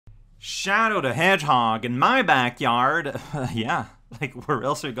Shadow the Hedgehog in my backyard. Yeah, like where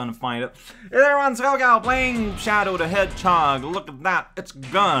else are you gonna find it? Hey there, everyone, Skelgal playing Shadow the Hedgehog. Look at that, it's a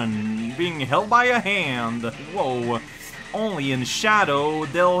gun being held by a hand. Whoa. Only in Shadow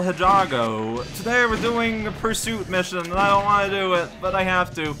del Hedgehog. Today we're doing a pursuit mission, and I don't want to do it, but I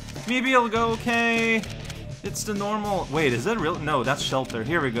have to. Maybe it'll go okay. It's the normal. Wait, is it real? No, that's Shelter.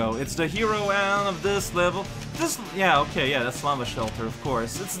 Here we go. It's the hero end of this level. Yeah, okay, yeah, that's Lava Shelter, of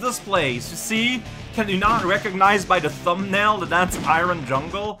course. It's this place. You see? Can you not recognize by the thumbnail that that's Iron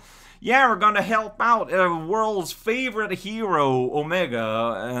Jungle? Yeah, we're gonna help out the world's favorite hero,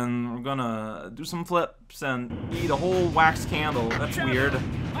 Omega, and we're gonna do some flips and eat a whole wax candle. That's weird.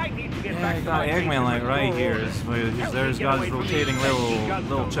 Yeah, you got Eggman like right here. There's got his rotating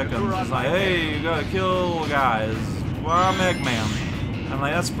little chickens. He's like, hey, you gotta kill guys. Well, I'm Eggman. I'm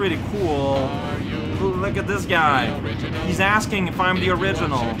like, that's pretty cool. Ooh, look at this guy. He's asking if I'm the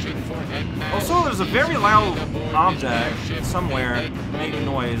original. Also, there's a very loud object somewhere making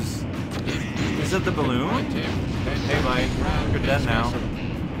noise. Is it the balloon? Hey, buddy, you're dead now.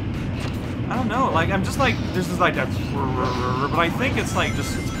 I don't know, like, I'm just like, there's just like that, but I think it's like,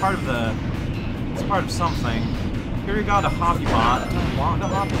 just, it's part of something. Here we got a Hoppy Bot. I don't want a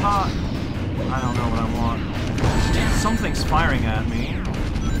Hoppy Bot. I don't know what I want. Something's firing at me.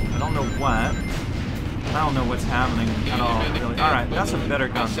 I don't know what. I don't know what's happening at all, really. Alright, that's a better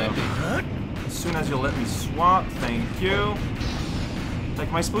gun, though. As soon as you'll let me swap, thank you. Like,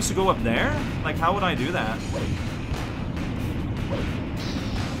 am I supposed to go up there? Like, how would I do that?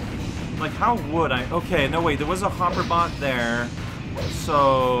 Like, how would I? Okay, no, wait, there was a Hopper Bot there.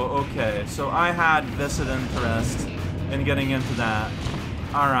 So, okay, so I had vested interest in getting into that.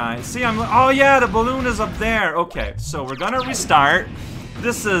 Alright, see, oh yeah, the balloon is up there. Okay, so we're gonna restart.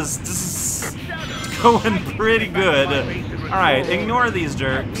 This is going pretty good. Alright, ignore these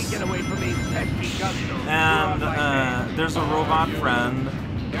jerks. And there's a robot friend.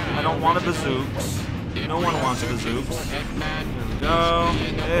 I don't want a bazooks. No one wants bazooks. Here we go.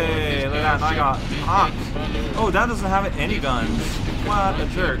 Hey, look at that. I got hot. Oh, that doesn't have any guns. What a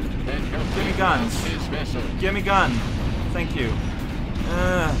jerk. Give me guns. Give me gun. Thank you.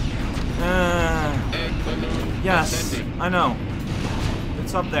 Yes, I know.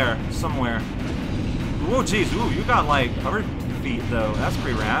 It's up there somewhere. Whoa, jeez. Ooh, you got like covered feet though. That's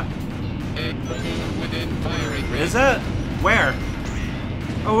pretty rad. Is it? Where?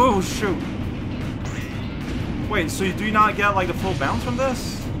 Oh, shoot. Wait, so do you not get like a full bounce from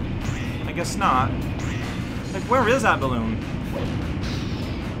this? I guess not. Like, where is that balloon?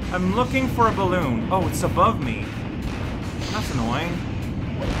 I'm looking for a balloon. Oh, it's above me. That's annoying.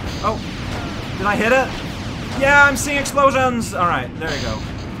 Oh, did I hit it? Yeah, I'm seeing explosions! Alright, there you go.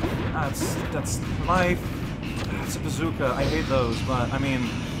 That's life. It's a bazooka. I hate those, but I mean...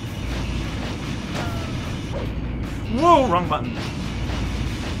 Whoa, wrong button.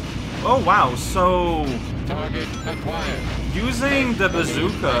 Oh, wow, so... Target acquired. Using the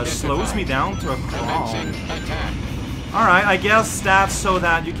bazooka slows me down to a crawl. Alright, I guess that's so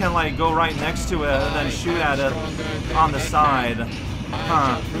that you can like go right next to it and then shoot at it on the side.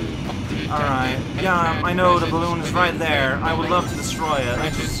 Huh. Alright. Yeah, I know the balloon is right there. I would love to destroy it. I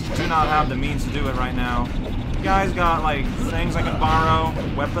just do not have the means to do it right now. You guys got like things I can borrow?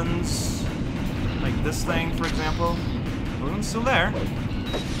 Weapons? Like this thing, for example? Balloon's still there.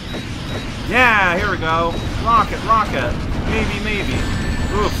 Yeah, here we go. Rocket, rocket. Maybe.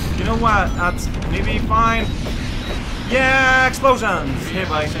 Oof. You know what? That's maybe fine. Yeah, explosions. Hey,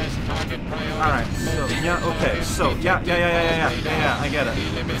 buddy. Alright, so, yeah, okay. So, yeah, I get it.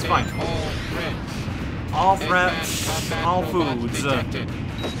 It's fine. All threats, all foods. I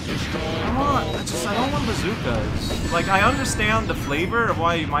don't want bazookas. Like, I understand the flavor of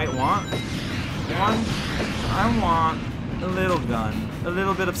why you might want one. I want a little gun. A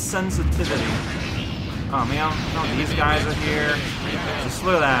little bit of sensitivity. Oh man, no, these guys are here. Just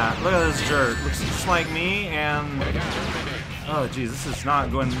look at that. Look at this jerk. Looks just like me, and... Oh geez, this is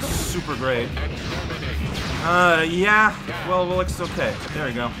not going super great. Yeah. Well, it's okay. There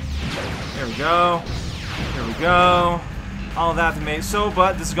we go. There we go. Here we go. All that to make... So,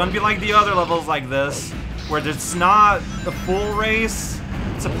 but this is gonna be like the other levels like this, where it's not a full race,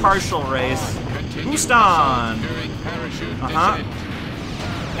 it's a partial race. Boost on! Uh-huh.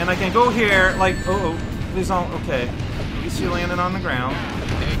 And I can go here, like, please don't, okay. At least you landed on the ground.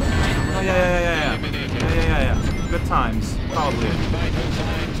 Oh, yeah. Good times, probably.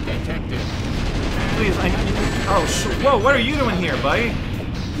 Please, whoa, what are you doing here, buddy?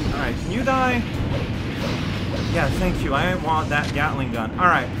 Alright, can you die? Yeah, thank you, I want that Gatling gun.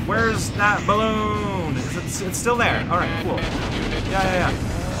 Alright, where's that balloon? It's still there. Alright, cool. Yeah.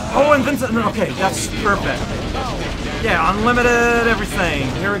 Oh, Vincent. Okay, that's perfect. Yeah, unlimited everything.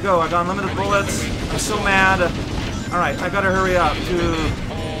 Here we go. I got unlimited bullets. I'm so mad. Alright, I gotta hurry up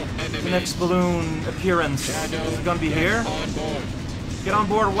to the next balloon appearance. Is it gonna be here? Get on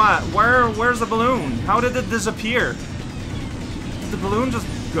board what? Where's the balloon? How did it disappear? Did the balloon just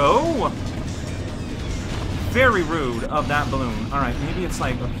go? Very rude of that balloon. Alright, maybe it's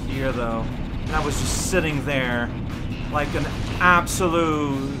like up here though. And I was just sitting there like an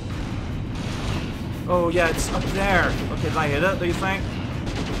absolute... Oh yeah, it's up there. Okay, did I hit it, do you think?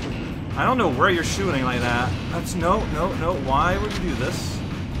 I don't know where you're shooting like that. That's no. Why would you do this?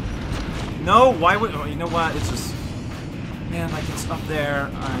 No, why would... Oh, you know what? It's just... Man, like it's up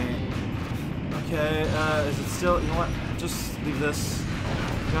there. Okay, is it still... You know what? Just leave this.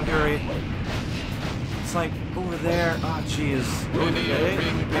 Don't hurry. It's like over there. Oh, jeez. Okay,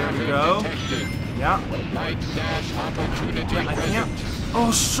 there we go. Yeah. I can't... Oh,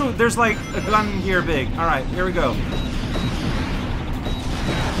 shoot, there's like a gun here big. Alright, here we go.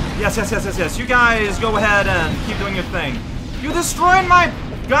 Yes. You guys go ahead and keep doing your thing. You destroyed my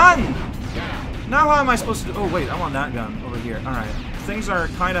gun! Now how am I supposed to do... Oh, wait, I want that gun over here. Alright. Things are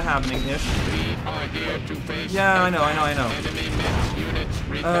kind of happening-ish. Yeah, I know.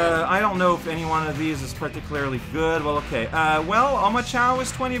 I don't know if any one of these is particularly good. Well, okay. Well, Omochao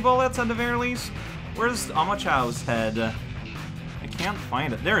is 20 bullets at the very least. Where's Omochao's head? I can't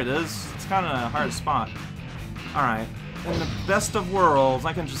find it. There it is. It's kind of a hard spot. Alright. In the best of worlds,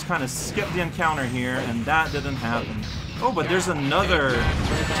 I can just kind of skip the encounter here, and that didn't happen. Oh, but there's another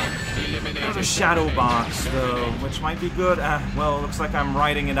shadow box, though, which might be good. Well, it looks like I'm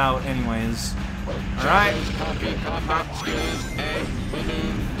writing it out anyways. Alright.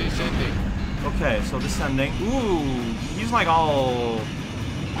 Okay, so descending. Ooh, he's like all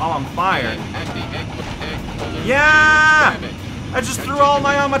on fire. Yeah! I just threw all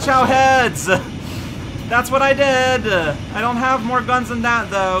my Omochao heads! That's what I did! I don't have more guns than that,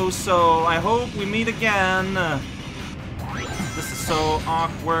 though, so I hope we meet again. This is so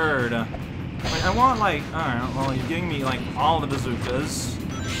awkward. Wait, I want, like... Alright, well, you're giving me, like, all the bazookas.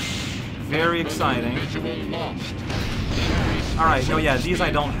 Very exciting. Alright, no, yeah, these I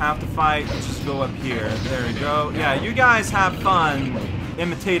don't have to fight. Let's just go up here. There we go. Yeah, you guys have fun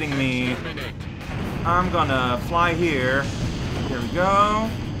imitating me. I'm gonna fly here. Here we go.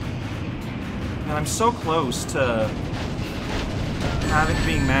 And I'm so close to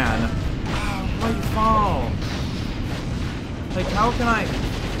being mad. Why you fall? Like, how can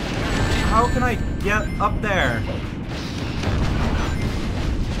I get up there?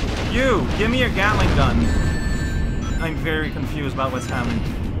 You, give me your Gatling gun. I'm very confused about what's happening.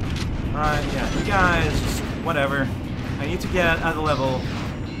 Alright, yeah, you guys, just whatever. I need to get at the level.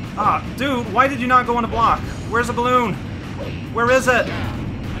 Ah, dude, why did you not go on a block? Where's the balloon? Where is it?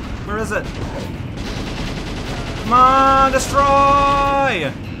 Where is it? Come on,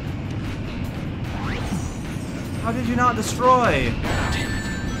 destroy! How did you not destroy?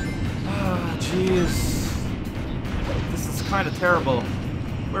 Ah, jeez. This is kind of terrible.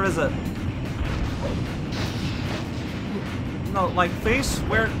 Where is it? No, like, face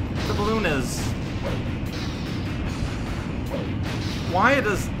where the balloon is. Why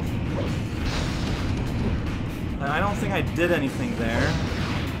does... I don't think I did anything there.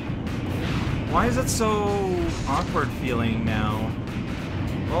 Why is it so awkward feeling now?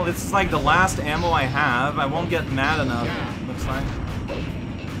 Well, it's like the last ammo I have. I won't get mad enough, looks like.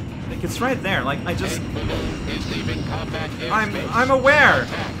 Like, it's right there. Like, I just... I'm aware!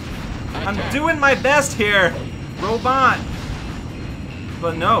 I'm doing my best here! Robot!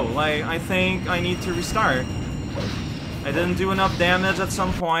 But no, like, I think I need to restart. I didn't do enough damage at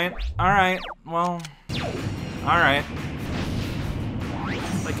some point. Alright, well... Alright.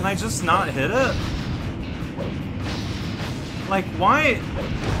 Like, can I just not hit it? Like, why...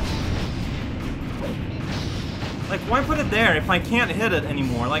 Like, why put it there if I can't hit it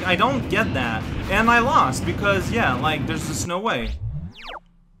anymore? Like, I don't get that. And I lost, because, yeah, like, there's just no way.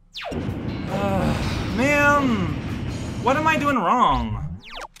 Man! What am I doing wrong?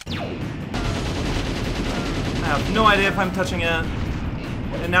 I have no idea if I'm touching it.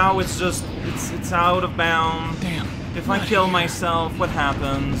 And now it's just... It's out of bounds. Damn. If I kill myself, what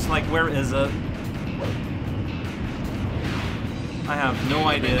happens? Like, where is it? I have no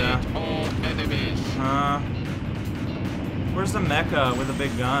idea. Where's the mecha with a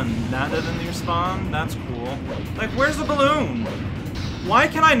big gun? That didn't respond? That's cool. Like, where's the balloon? Why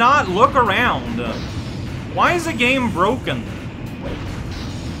can I not look around? Why is the game broken?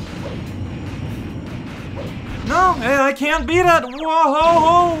 No, I can't beat it!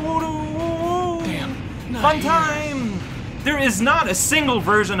 Whoa! Damn. Fun time! There is not a single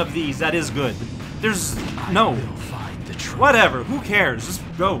version of these that is good. There's no. Whatever, who cares? Just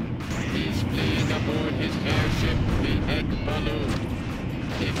go. He's fleeing aboard his airship, the Egg Balloon.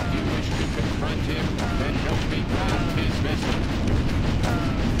 If you wish to confront him, then help me ground his vessel.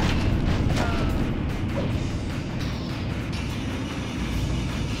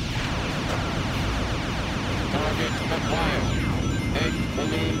 Target acquired. Egg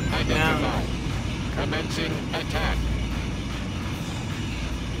Balloon identified. Commencing attack.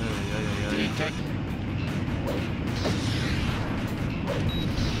 Detect.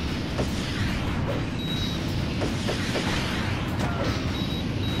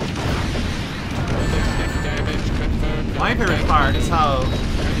 My favorite part is how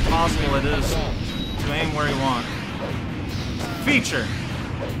possible it is to aim where you want. Feature.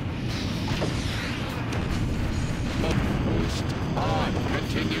 Boost on.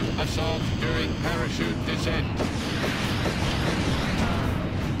 Continue assault during parachute descent.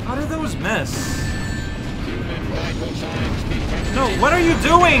 How did those miss? Human vital signs detected. No, what are you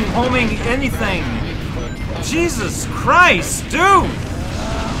doing, homing anything? Jesus Christ, dude!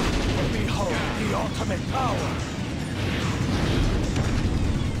 Behold the ultimate power.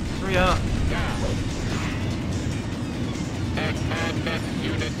 Hurry up. Egg and mech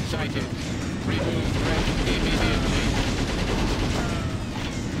unit sighted. Remove threat immediately.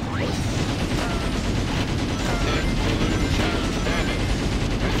 Egg balloon shield damaged.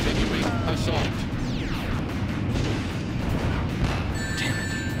 Continuing assault.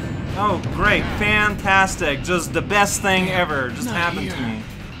 Oh, great, fantastic, just the best thing ever just happened to me.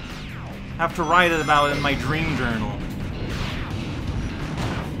 I have to write it about it in my dream journal.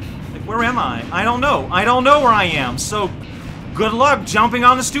 Like, where am I? I don't know. I don't know where I am, so good luck jumping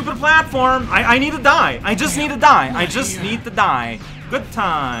on the stupid platform. I need to die. I just need to die. I just need to die. Good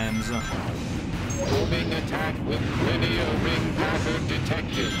times. Homing attack with linear ring pattern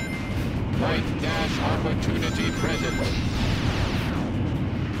detected. Light dash opportunity present.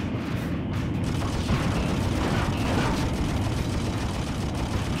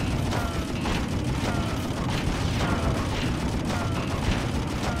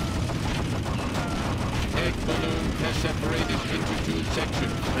 Egg balloon has separated into two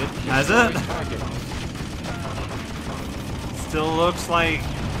sections. Has it? Still looks like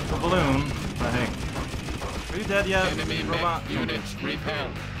a balloon, but hey. Are you dead yet, Enemy robot? mech units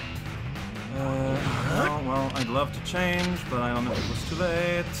repelled. Well, I'd love to change, but I don't know if it was too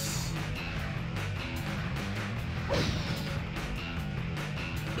late.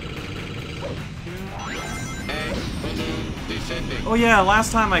 Egg balloon descending. Oh yeah,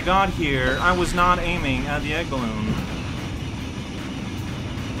 last time I got here, I was not aiming at the egg balloon.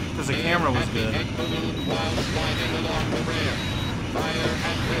 Because the camera was At good. the egg balloon while sliding along the rear. Fire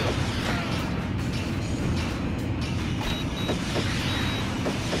at will.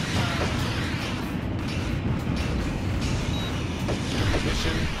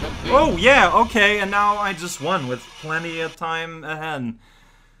 Mission complete. Oh yeah, okay, and now I just won with plenty of time ahead.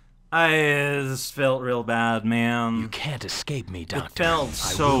 I just felt real bad, man. You can't escape me, It Doctor. felt I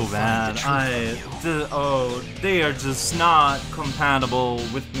so will find bad. the truth from you. Oh, they are just not compatible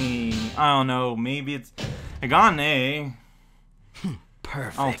with me. I don't know. Maybe it's. I got an A.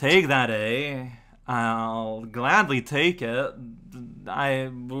 Perfect. I'll take that A. I'll gladly take it.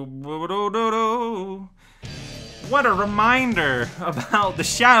 What a reminder about the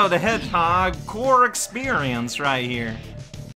Shadow the Hedgehog core experience right here.